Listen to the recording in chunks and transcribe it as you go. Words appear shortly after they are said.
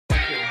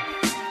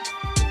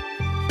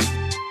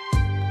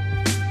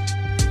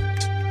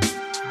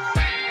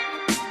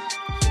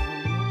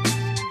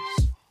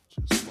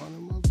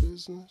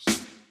business.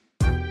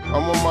 I'm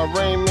on my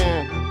Rain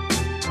Man.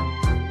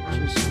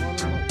 Just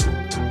minding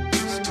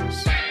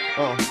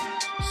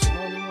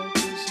my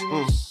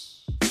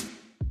business.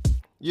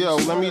 Yo,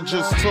 let me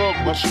just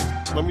talk with you.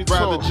 Let me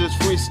rather just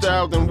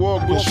freestyle than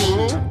walk with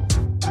you.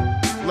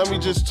 Let me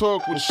just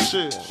talk with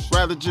shit.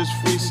 Rather just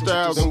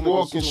freestyle than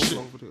walk and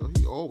shit.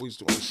 He always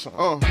doing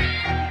something.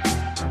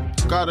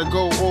 Gotta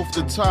go off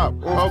the top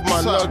of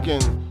my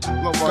noggin.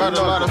 Got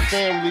a lot of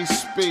family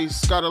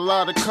space. Got a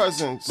lot of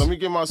cousins. Let me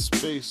get my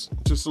space.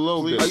 Just a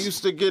little bit. I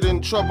used to get in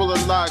trouble a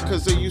lot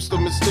cause they used to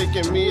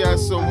mistaken me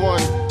as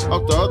someone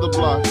up the other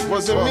block.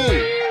 Wasn't me.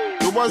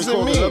 It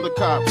wasn't me. Other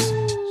cops.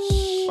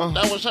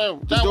 That was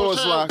him. The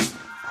door's locked.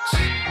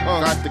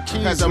 Got the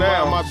keys. Had to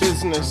mind my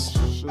business.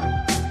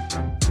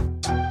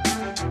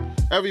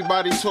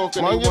 Everybody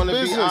talking. They wanna be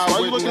eyewitness. Why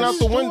you looking out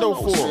the window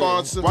for?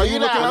 Sponsor. Why you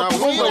looking out the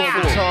window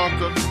for?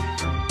 Tonka.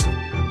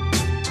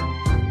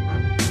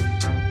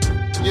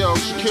 Yo,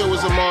 Shaquille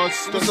was a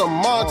monster. He's a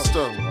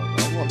monster.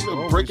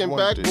 Breaking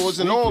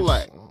backboards and all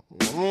that.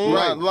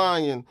 Not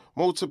lying.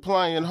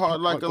 Multiplying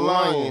hard like a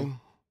lion.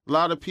 A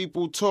lot of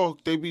people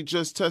talk. They be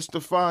just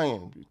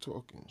testifying. Be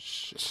talking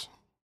shit.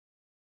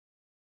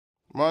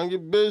 Mind your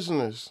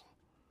business.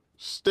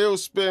 Still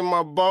spin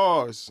my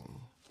bars.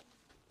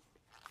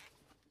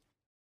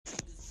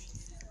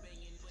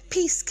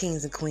 Peace,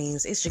 kings and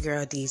queens. It's your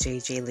girl, DJ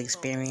Jayla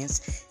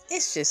Experience.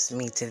 It's just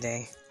me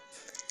today.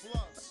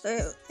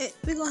 We're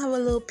gonna have a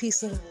little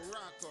piece of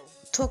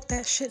talk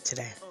that shit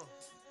today.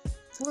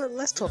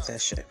 Let's talk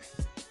that shit.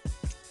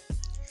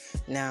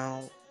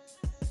 Now,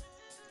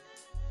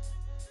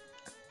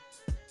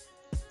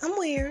 I'm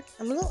weird.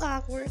 I'm a little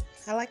awkward.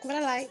 I like what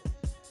I like.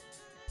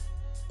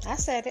 I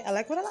said it. I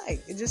like what I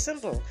like. It's just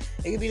simple.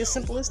 It could be the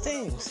simplest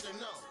things.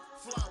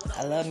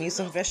 I love me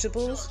some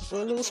vegetables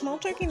with a little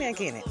smoked turkey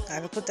neck in it. I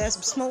can put that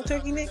smoked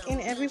turkey neck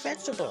in every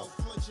vegetable.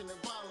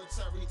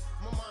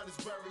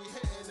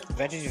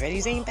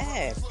 Veggies ain't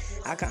bad.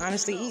 I can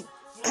honestly eat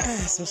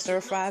some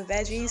stir-fried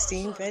veggies,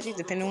 steamed veggies,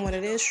 depending on what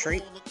it is,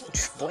 straight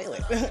boil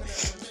it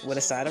with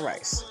a side of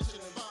rice.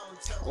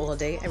 All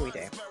day, every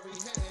day.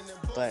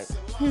 But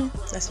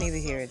that's neither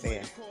here or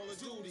there.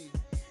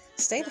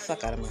 Stay the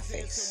fuck out of my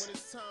face.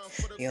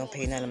 You don't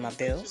pay none of my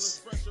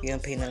bills. You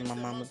don't pay none of my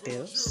mama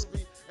bills.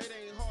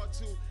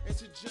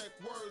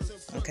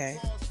 Okay?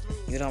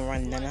 You don't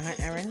run none of her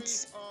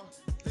errands.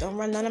 Don't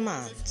run none of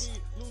mine.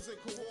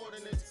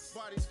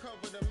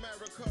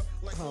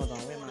 Hold on,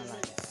 where my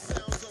light at?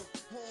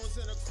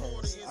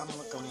 Because I'm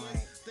looking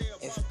like,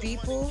 if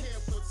people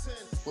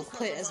would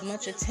put as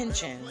much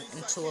attention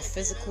into a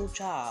physical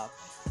job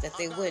that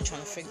they would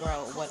trying to figure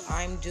out what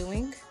I'm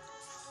doing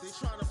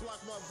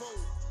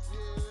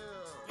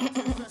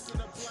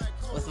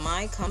with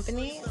my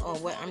company or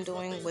what I'm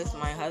doing with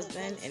my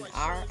husband and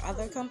our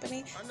other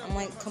company, I'm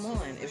like, come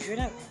on, if you're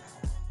not,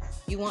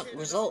 you want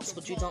results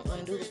but you don't want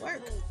to do the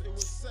work.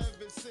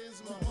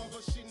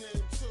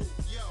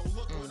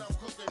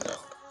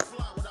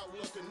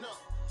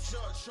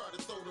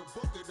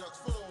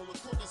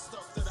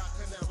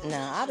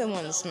 Now, I've been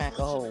wanting to smack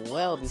a hole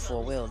well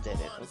before Will did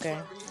it, okay?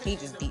 He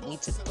just beat me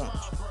to the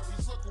punch.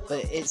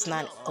 But it's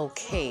not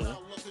okay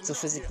to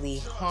physically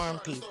harm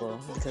people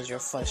because you're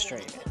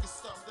frustrated.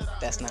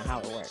 That's not how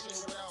it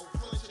works.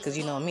 Because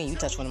you know me, you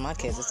touch one of my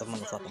kids, it's a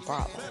motherfucking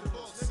problem.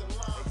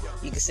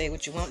 You can say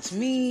what you want to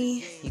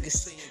me.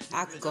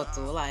 I could go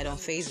through a lot. It don't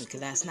faze me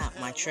because that's not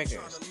my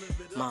triggers.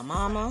 My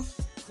mama,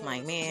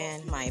 my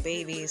man, my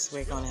babies,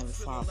 we're going to have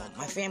a problem.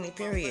 My family,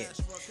 period.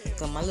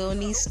 Because my little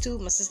niece too,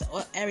 my sister,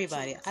 or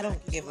everybody. I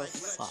don't give a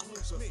fuck.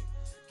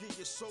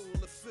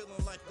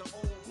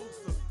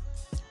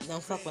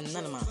 Don't fuck with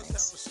none of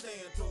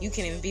mine. You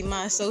can't even be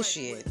my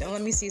associate. Don't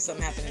let me see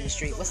something happen in the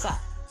street. What's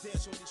up?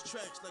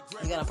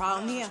 You got a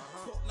problem here?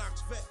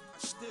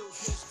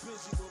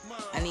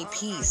 I need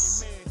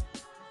peace.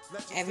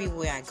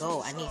 Everywhere I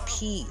go, I need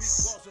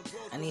peace.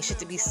 I need shit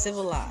to be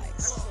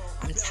civilized.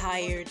 I'm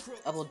tired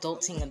of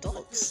adulting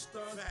adults.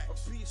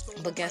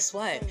 But guess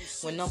what?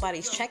 When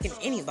nobody's checking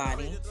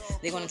anybody,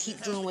 they're going to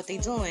keep doing what they're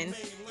doing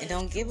and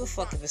don't give a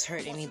fuck if it's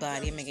hurt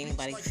anybody and make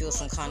anybody feel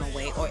some kind of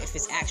way or if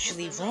it's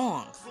actually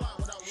wrong.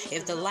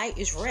 If the light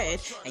is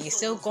red and you're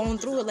still going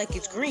through it like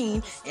it's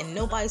green and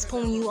nobody's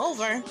pulling you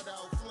over,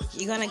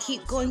 you're going to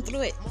keep going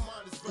through it.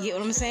 You get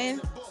what I'm saying?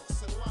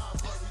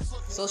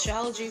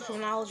 Sociology,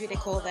 criminology, they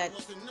call that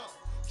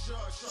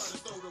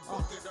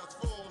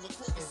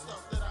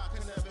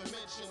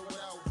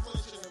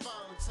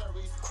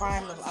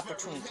crime of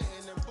opportunity.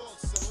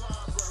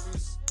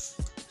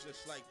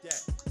 Just like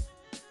that.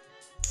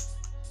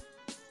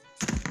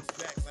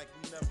 Back like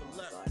we never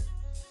left.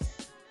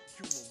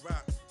 Cuban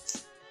rock.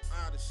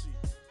 Odyssey.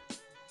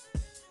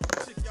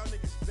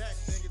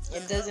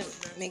 It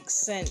doesn't make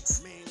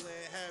sense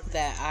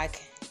that I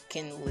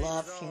can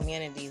love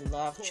humanity,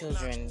 love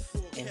children,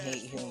 and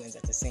hate humans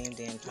at the same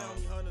damn time.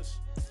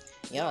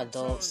 Y'all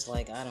adults,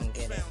 like, I don't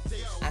get it.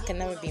 I can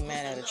never be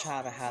mad at a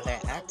child at how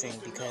they're acting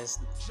because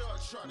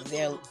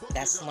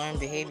that's learned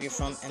behavior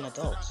from an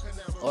adult.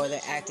 Or they're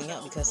acting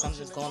up because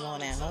something's going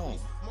on at home.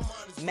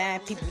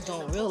 Mad people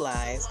don't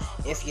realize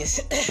if you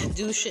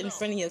do shit in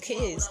front of your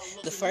kids,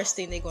 the first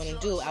thing they're going to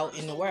do out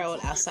in the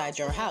world, outside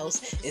your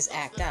house, is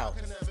act out.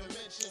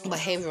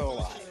 Behavioral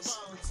wise.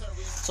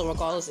 So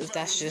regardless if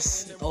that's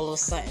just all of a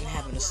sudden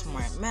having a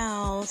smart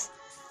mouth,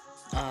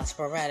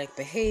 sporadic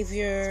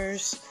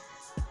behaviors,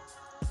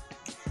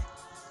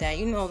 that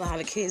you know how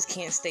the kids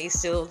can't stay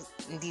still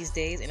these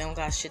days and don't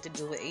got shit to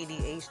do with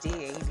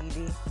ADHD,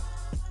 ADD.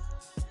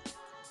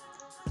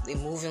 They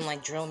moving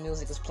like drill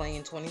music is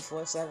playing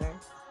 24/7.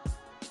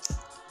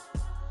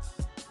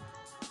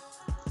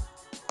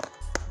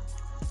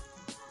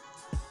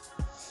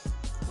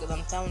 Because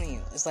I'm telling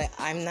you, it's like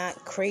I'm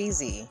not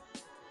crazy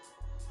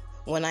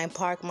when I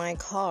park my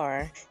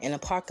car in a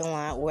parking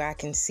lot where I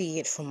can see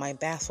it from my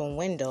bathroom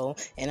window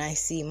and I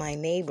see my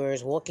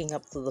neighbors walking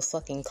up to the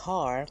fucking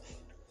car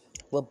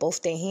with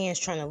both their hands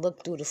trying to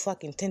look through the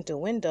fucking tinted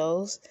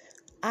windows.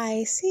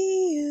 I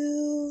see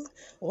you.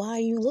 Why are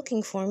you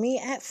looking for me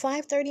at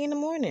 5:30 in the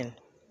morning?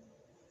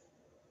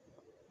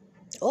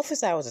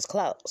 Office hours is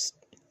closed.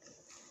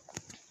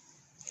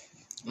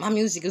 My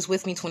music is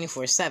with me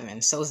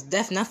 24/7, so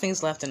it's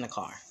nothing's left in the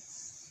car.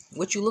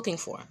 What you looking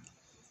for?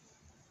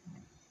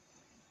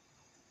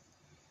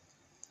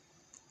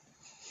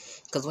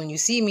 Because when you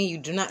see me, you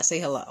do not say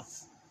hello.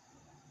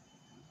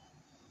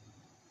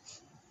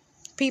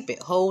 Peep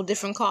it. Whole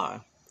different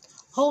car.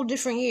 Whole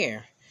different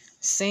year.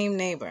 Same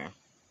neighbor.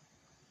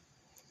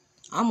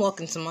 I'm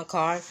walking to my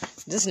car.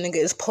 This nigga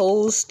is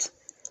posed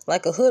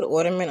like a hood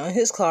ornament on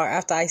his car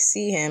after I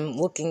see him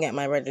looking at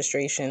my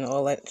registration,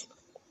 all that,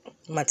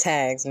 my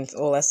tags and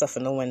all that stuff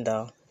in the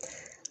window.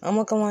 I'm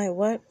looking like,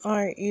 what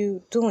are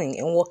you doing?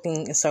 And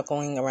walking and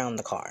circling around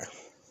the car.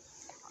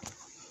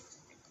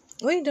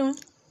 What are you doing?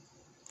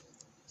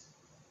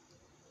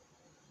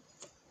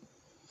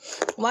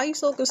 Why are you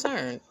so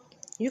concerned?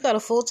 You got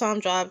a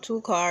full-time job, 2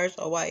 cars,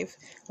 a wife.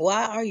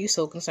 Why are you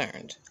so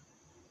concerned?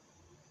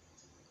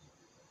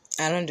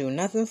 I don't do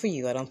nothing for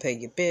you. I don't pay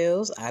your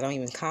bills. I don't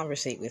even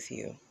conversate with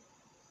you.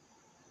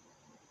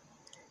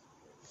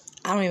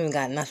 I don't even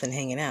got nothing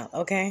hanging out,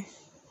 okay?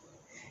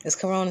 It's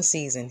Corona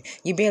season.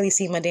 You barely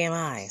see my damn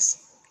eyes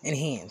and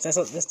hands.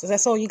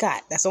 That's all you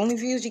got. That's the only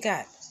views you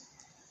got.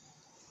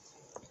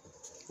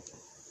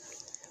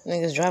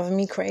 Niggas driving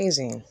me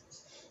crazy.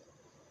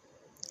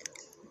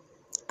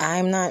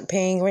 I'm not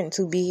paying rent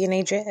to be in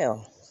a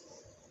jail.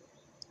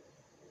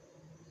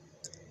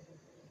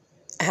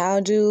 How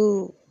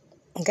do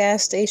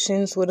gas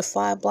stations with a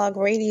 5-block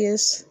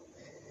radius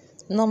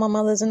know my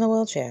mother's in a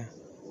wheelchair?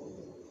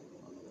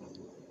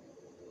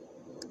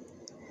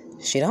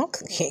 She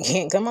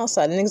can't come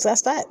outside. The niggas got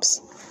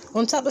steps.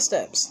 On top of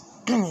steps.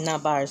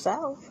 Not by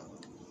herself.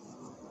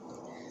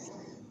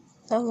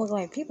 That look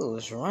like people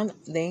was running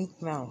their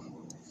mouth.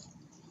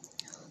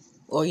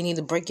 Or you need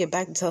to break your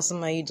back to tell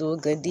somebody you do a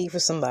good deed for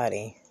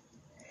somebody.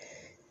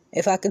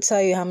 If I could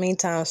tell you how many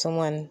times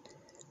someone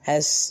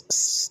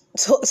has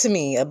talked to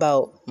me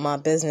about my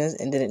business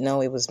and didn't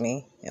know it was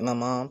me and my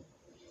mom,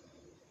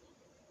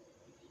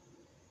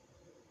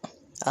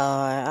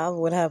 I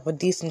would have a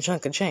decent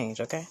chunk of change,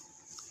 okay?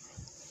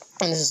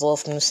 And this is all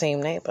from the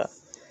same neighbor.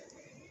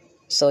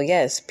 So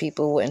yes,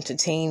 people will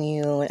entertain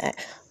you and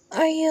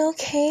are you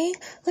okay?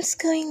 What's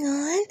going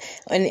on?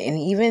 And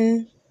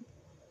even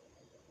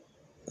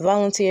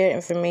volunteer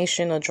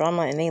information or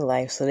drama in their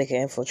life so they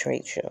can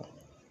infiltrate you.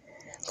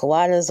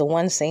 Why does the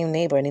one same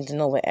neighbor need to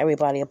know what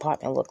everybody's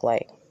apartment look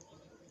like?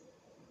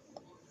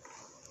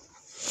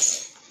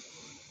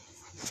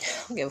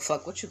 I don't give a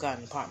fuck what you got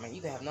in the apartment. You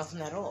can have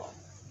nothing at all.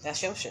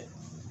 That's your shit.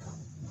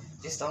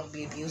 Just don't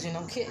be abusing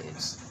no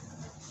kids.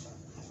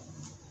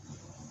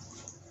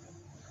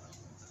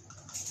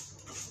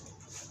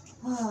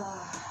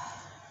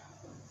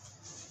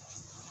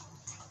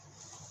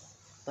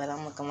 But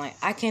I'm looking like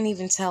I can't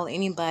even tell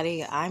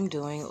anybody I'm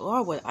doing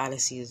or what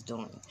Odyssey is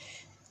doing.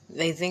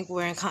 They think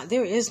we're in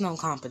there is no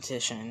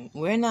competition.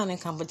 We're not in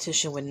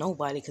competition with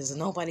nobody because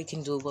nobody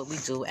can do what we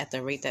do at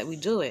the rate that we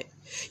do it.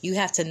 You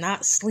have to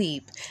not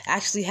sleep,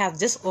 actually have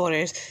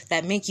disorders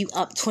that make you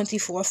up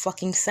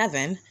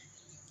 24/7.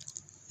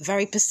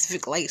 Very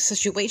specific, like,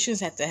 situations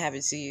have to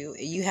happen to you.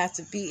 You have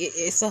to be,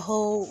 it's a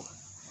whole,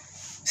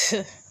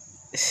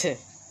 it's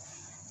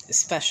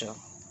special.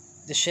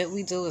 The shit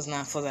we do is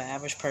not for the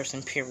average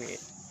person, period.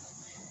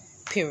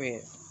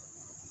 Period.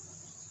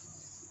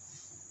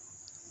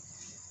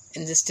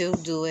 And to still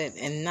do it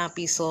and not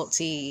be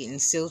salty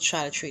and still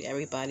try to treat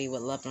everybody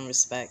with love and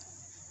respect.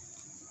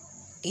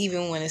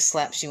 Even when it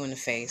slaps you in the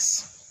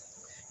face.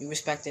 You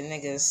respect the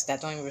niggas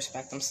that don't even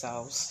respect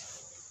themselves.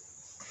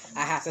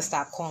 I have to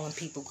stop calling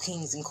people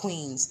kings and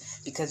queens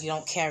because you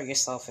don't carry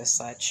yourself as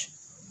such.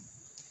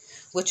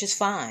 Which is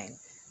fine.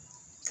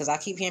 Because I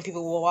keep hearing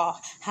people,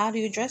 well, how do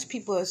you address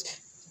people as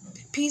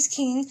peace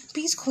king,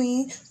 peace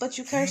queen, but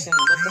you cursing?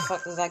 What the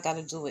fuck does that got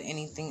to do with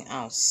anything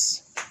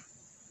else?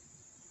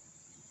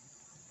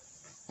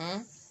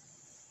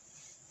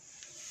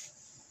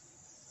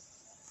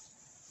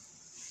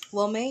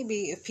 Well,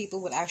 maybe if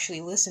people would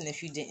actually listen,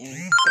 if you didn't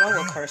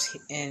throw a curse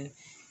in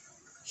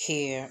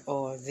here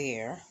or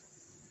there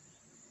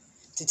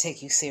to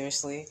take you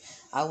seriously,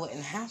 I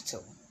wouldn't have to.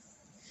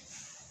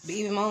 But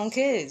even my own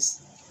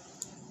kids,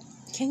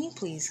 can you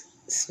please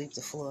sweep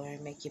the floor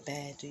and make your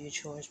bed, do your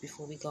chores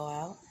before we go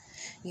out?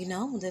 You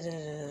know,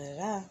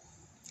 da-da-da-da-da-da.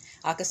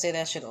 I could say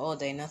that shit all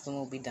day, nothing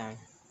will be done.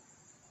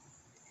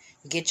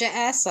 Get your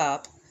ass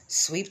up,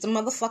 sweep the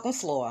motherfucking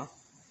floor,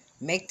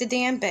 make the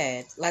damn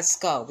bed, let's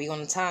go. We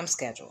on a time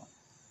schedule.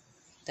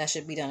 That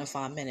should be done in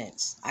 5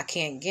 minutes. I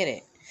can't get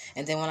it.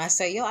 And then when I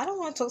say, yo, I don't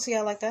want to talk to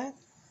y'all like that.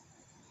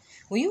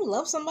 When you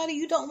love somebody,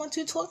 you don't want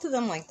to talk to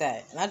them like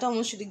that. And I don't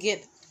want you to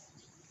get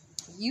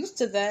used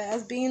to that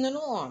as being the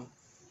norm.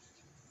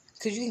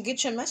 Because you can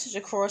get your message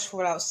across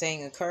without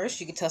saying a curse.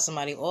 You can tell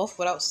somebody off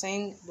without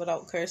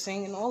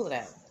cursing and all of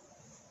that.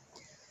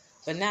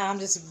 But now I'm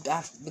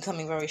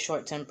becoming very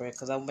short-tempered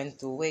because I've been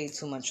through way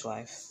too much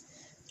life.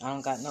 I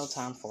don't got no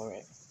time for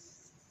it.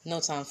 No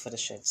time for the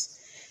shits.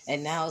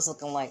 And now it's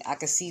looking like I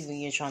can see when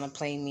you're trying to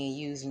play me,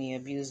 use me,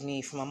 abuse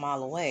me from a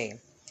mile away.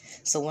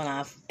 So when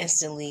I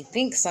instantly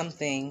think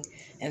something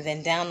and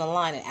then down the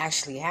line it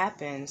actually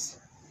happens,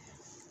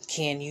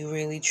 can you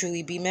really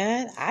truly be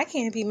mad? I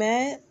can't be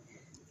mad.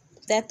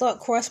 That thought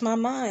crossed my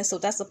mind. So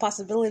that's a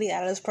possibility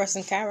out of this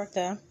person's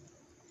character.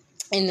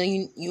 And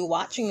then you're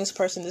watching this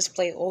person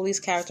display all these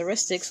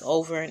characteristics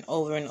over and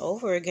over and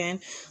over again.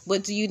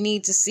 What do you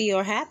need to see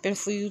or happen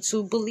for you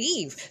to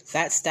believe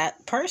that's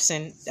that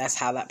person? That's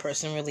how that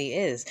person really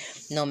is.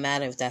 No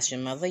matter if that's your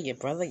mother, your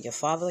brother, your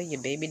father,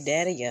 your baby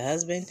daddy, your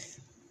husband.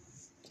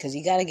 Because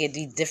you got to get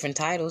these different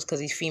titles because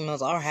these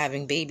females are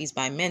having babies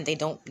by men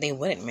they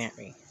wouldn't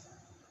marry.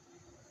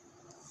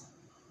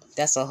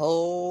 That's a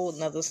whole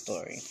nother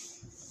story.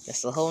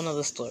 That's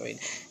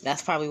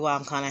probably why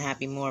I'm kind of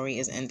happy Maury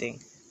is ending.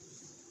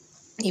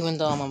 Even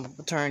though I'm a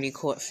paternity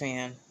court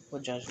fan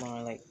with Judge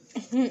Lauren Lake.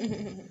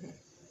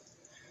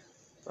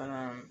 But,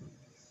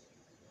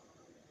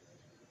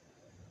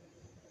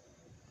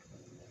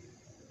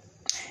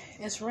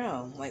 it's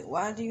real. Like,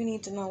 why do you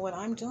need to know what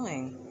I'm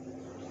doing?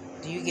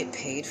 Do you get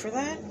paid for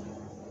that?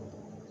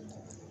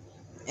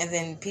 And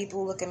then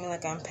people look at me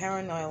like I'm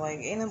paranoid. Like,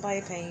 ain't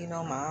nobody paying you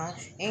no mind.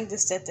 Ain't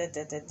this,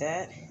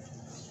 that.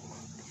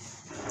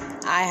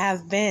 I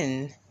have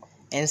been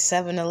in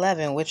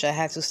 7-Eleven, which I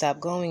had to stop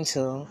going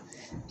to.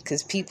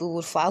 Because people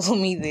would follow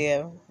me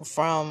there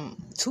from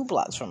 2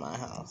 blocks from my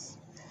house.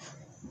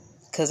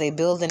 Because they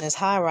building this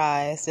high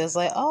rise. It's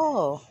like,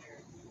 oh,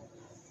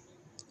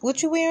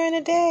 what you wearing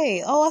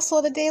today? Oh, I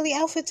saw the daily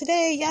outfit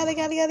today. Yada,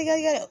 yada, yada, yada,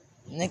 yada.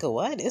 Nigga,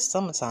 what? It's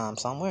summertime,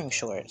 so I'm wearing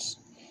shorts.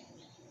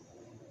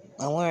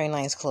 I'm wearing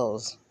nice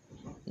clothes.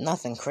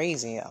 Nothing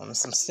crazy. I'm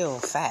still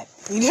fat.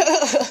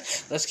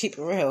 Let's keep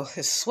it real.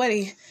 It's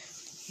sweaty.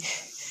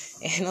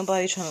 Ain't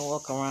nobody trying to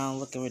walk around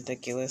looking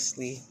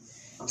ridiculously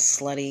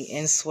slutty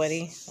and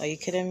sweaty. Are you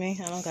kidding me?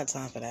 I don't got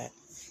time for that.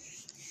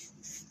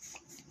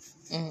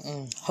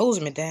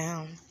 Hose me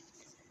down.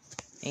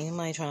 Ain't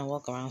nobody trying to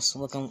walk around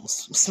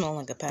smelling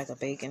like a pack of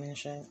bacon and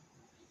shit.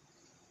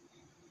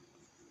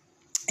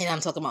 And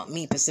I'm talking about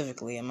me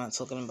specifically. I'm not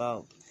talking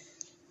about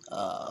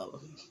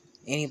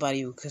anybody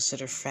you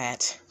consider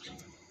fat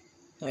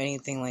or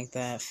anything like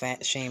that.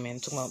 Fat shaming. I'm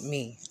talking about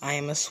me. I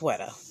am a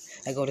sweater.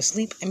 I go to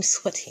sleep, I'm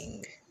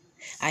sweating.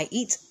 I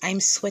eat, I'm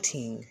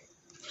sweating.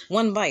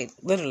 One bite,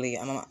 literally,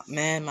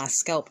 my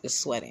scalp is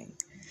sweating.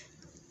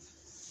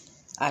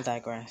 I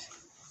digress.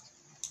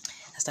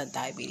 That's that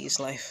diabetes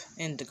life,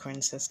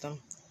 endocrine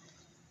system.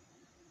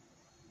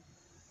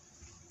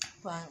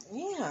 But,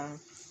 yeah.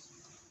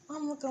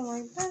 I'm looking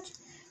like, bitch,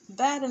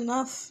 bad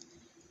enough.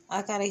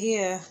 I gotta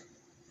hear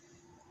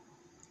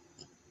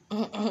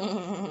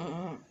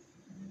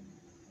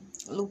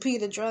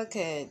Lupita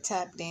Drughead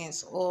tap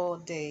dance all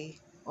day,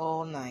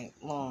 all night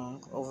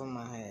long over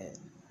my head.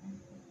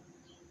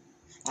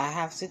 I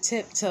have to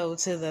tiptoe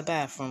to the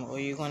bathroom or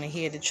you're going to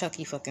hear the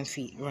Chucky fucking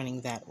feet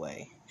running that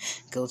way.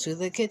 Go to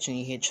the kitchen,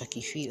 you hear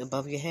Chucky feet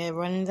above your head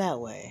running that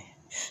way.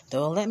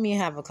 Don't let me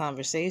have a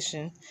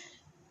conversation.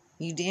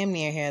 You damn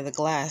near hear the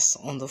glass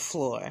on the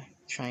floor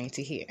trying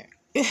to hear.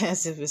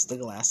 As if it's the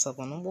glass up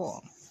on the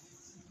wall.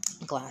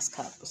 Glass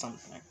cup or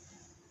something.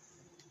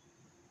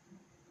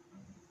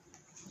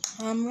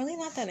 I'm really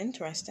not that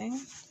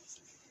interesting.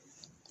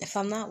 If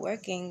I'm not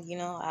working,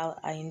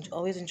 I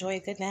always enjoy a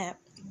good nap.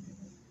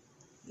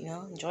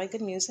 Enjoy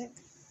good music.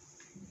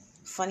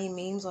 Funny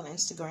memes on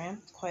Instagram,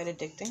 quite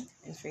addicting,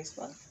 and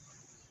Facebook.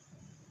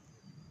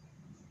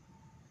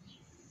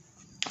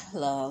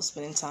 Love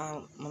spending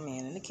time with my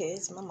man and the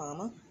kids, my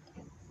mama.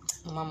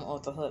 My mama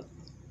off the hook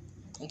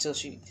until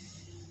she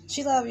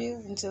love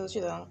you until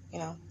she don't,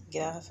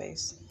 get out her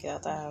face, get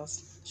out the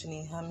house. She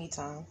need her me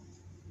time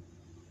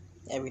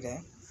every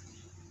day.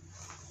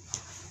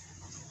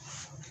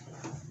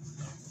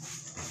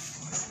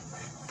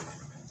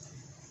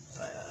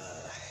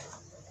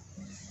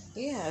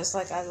 Yeah, it's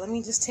like, let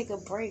me just take a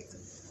break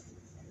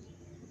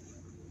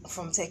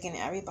from taking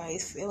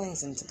everybody's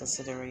feelings into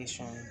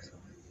consideration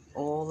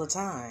all the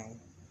time.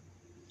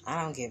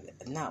 I don't give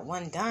not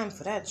one dime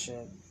for that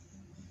shit.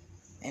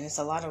 And it's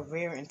a lot of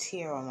wear and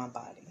tear on my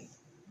body.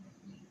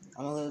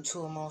 I'm a little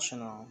too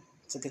emotional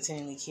to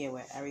continually care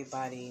what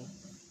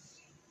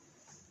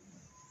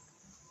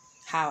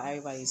how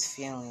everybody's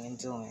feeling and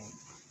doing.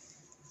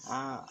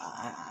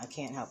 I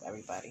can't help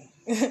everybody.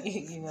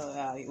 You know,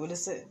 what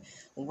is it?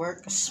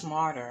 Work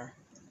smarter,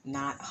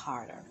 not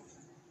harder.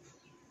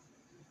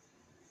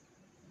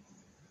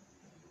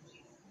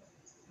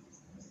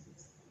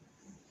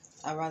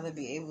 I'd rather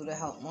be able to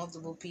help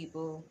multiple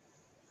people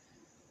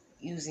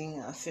using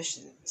an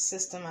efficient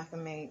system I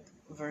can make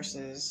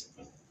versus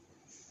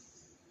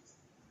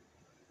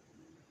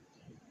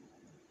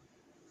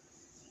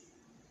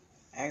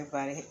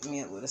everybody hit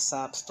me up with a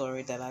sob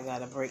story that I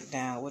gotta break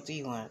down. What do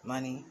you want?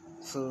 Money?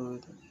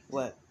 Food?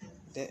 What?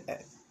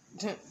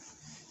 And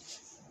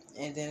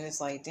then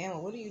it's like,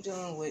 damn, what are you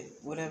doing with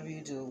whatever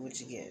you do, what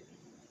you get?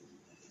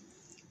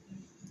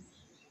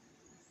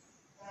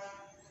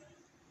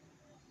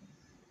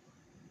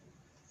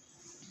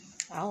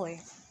 I'll wait.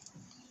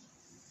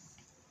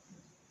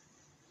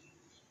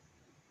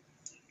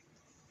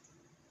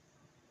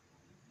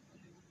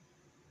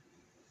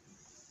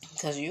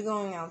 Because you're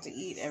going out to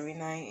eat every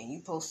night and you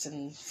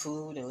posting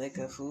food and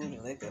liquor, food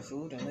and liquor,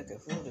 food and liquor,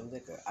 food and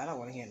liquor. I don't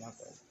want to hear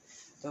nothing.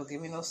 Don't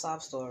give me no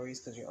sob stories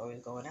because you're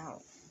always going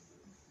out.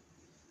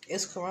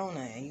 It's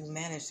Corona and you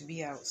manage to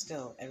be out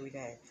still every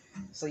day.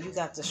 So you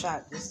got the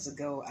shot just to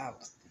go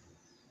out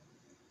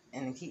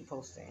and then keep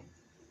posting.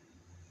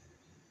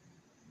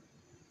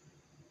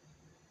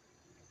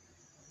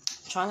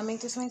 Trying to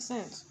make this make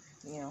sense,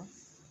 you know.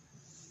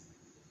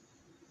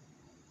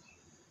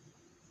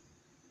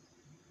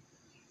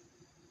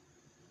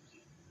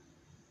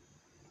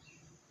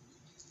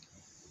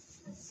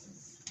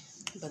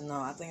 But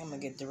no, I think I'm going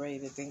to get the Ready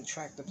to Think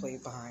track to play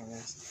behind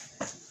this.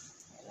 I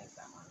like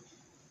that one.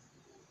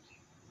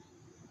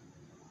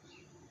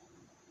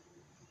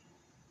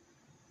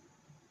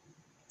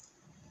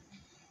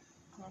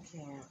 I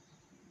can't.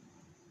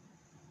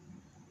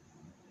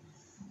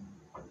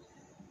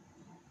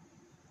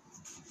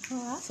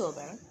 Oh, I feel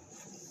better.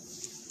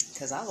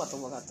 Because I was about to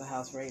walk out the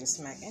house ready to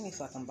smack any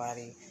fucking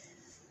body.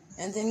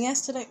 And then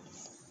yesterday,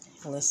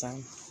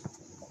 listen,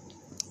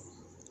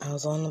 I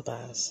was on the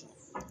bus.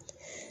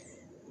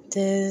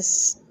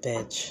 This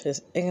bitch,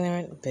 this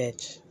ignorant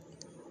bitch,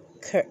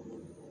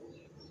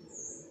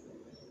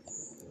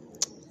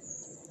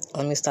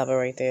 let me stop it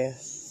right there.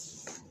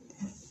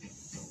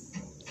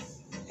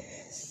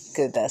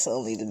 Because that's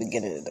only the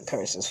beginning of the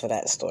curses for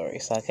that story,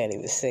 so I can't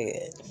even say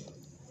it.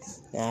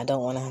 Now, I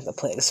don't want to have to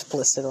put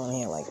explicit on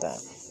here like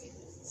that.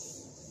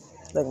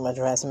 Look at my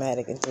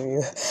Drasmatic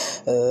interview.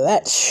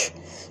 That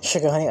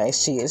Sugar Honey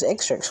Iced Tea is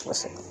extra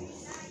explicit.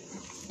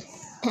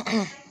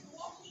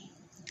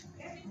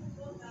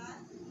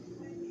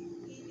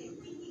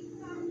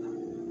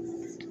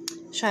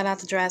 Shout out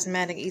to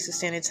Drasmatic Eastern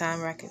Standard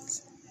Time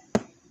Records,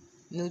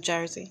 New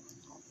Jersey.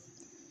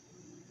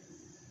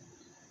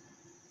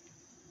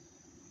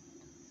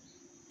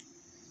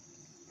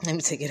 Let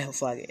me take it out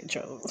before I get in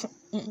trouble.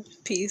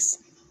 Peace.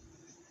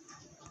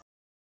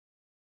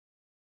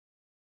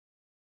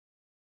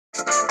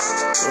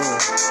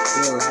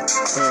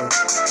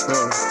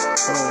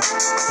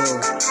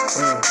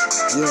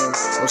 Yeah,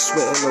 I'm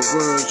spitting the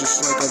words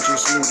just like I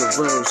just knew the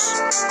verse.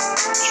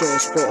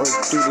 Transporting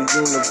through the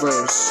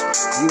universe.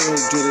 You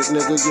ain't did it,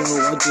 nigga, yo,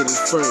 I did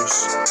it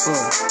first.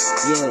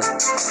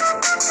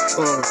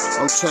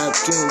 I'm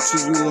tapped into,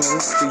 you know,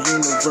 the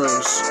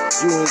universe.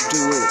 You ain't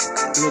do it,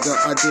 nigga,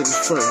 I did it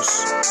first.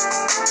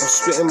 I'm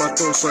spitting my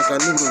thoughts like I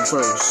knew the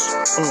verse.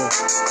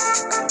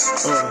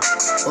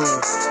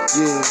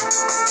 Yeah,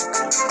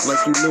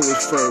 like you knew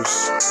it first.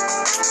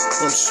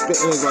 I'm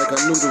spitting like I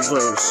knew the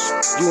verse.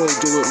 You ain't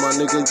do it, my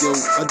nigga, yo,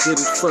 I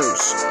did it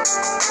first.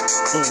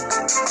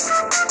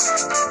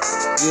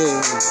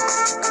 Yeah,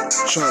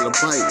 trying to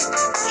bite,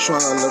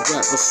 trying to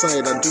rap a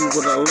sight. I do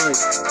what I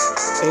like.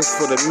 Ain't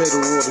for the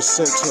middle or the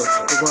center.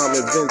 The rhyme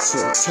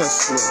inventor,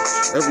 Tesla.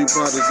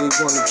 Everybody they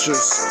wanna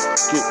just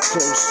get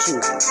close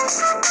to.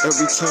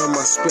 Every time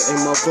I spit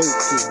in my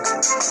vocal,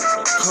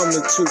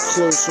 coming too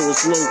close so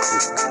it's local.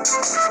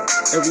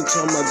 Every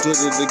time I did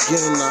it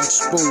again, I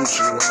expose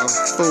you. I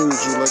fold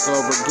you like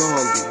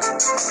origami.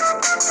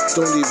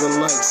 Don't even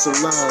like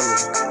salami.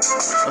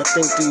 I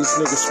think these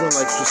niggas smell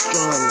like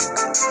pastrami.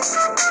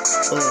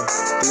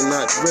 They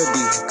not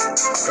ready.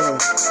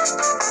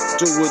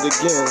 Do it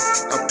again.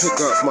 I pick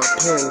up my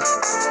pen.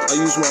 I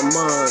use my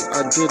mind.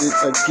 I did it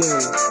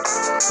again.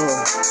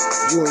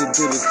 You ain't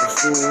did it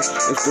before.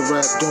 If the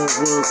rap don't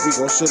work, we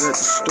gon' sit at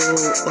the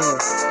store.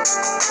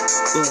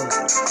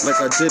 like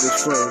I did it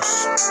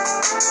first.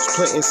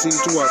 Planting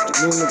seeds throughout the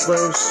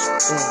universe.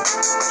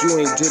 You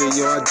ain't did it,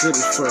 yo, I did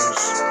it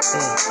first.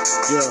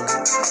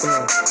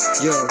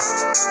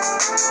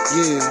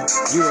 Yeah,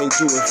 you ain't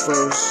do it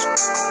first.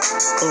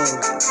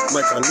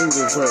 Like I knew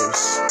the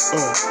verse.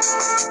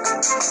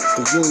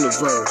 The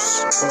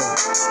universe.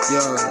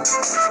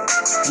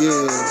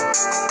 Yeah.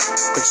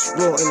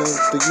 Exploring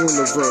the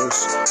universe.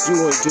 You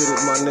ain't did it,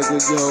 my nigga,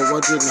 yo, I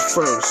did it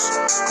first.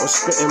 I'm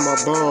spitting my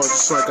bars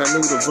just like I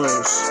knew the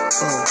verse.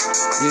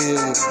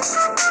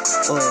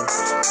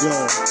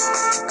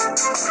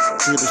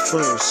 Did it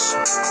first.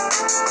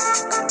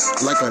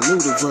 Like I knew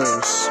the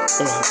verse.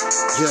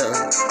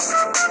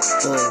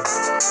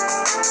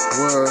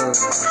 Word.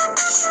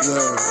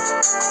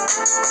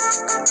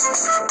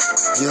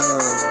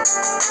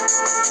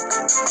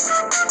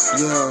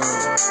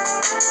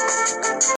 Yeah.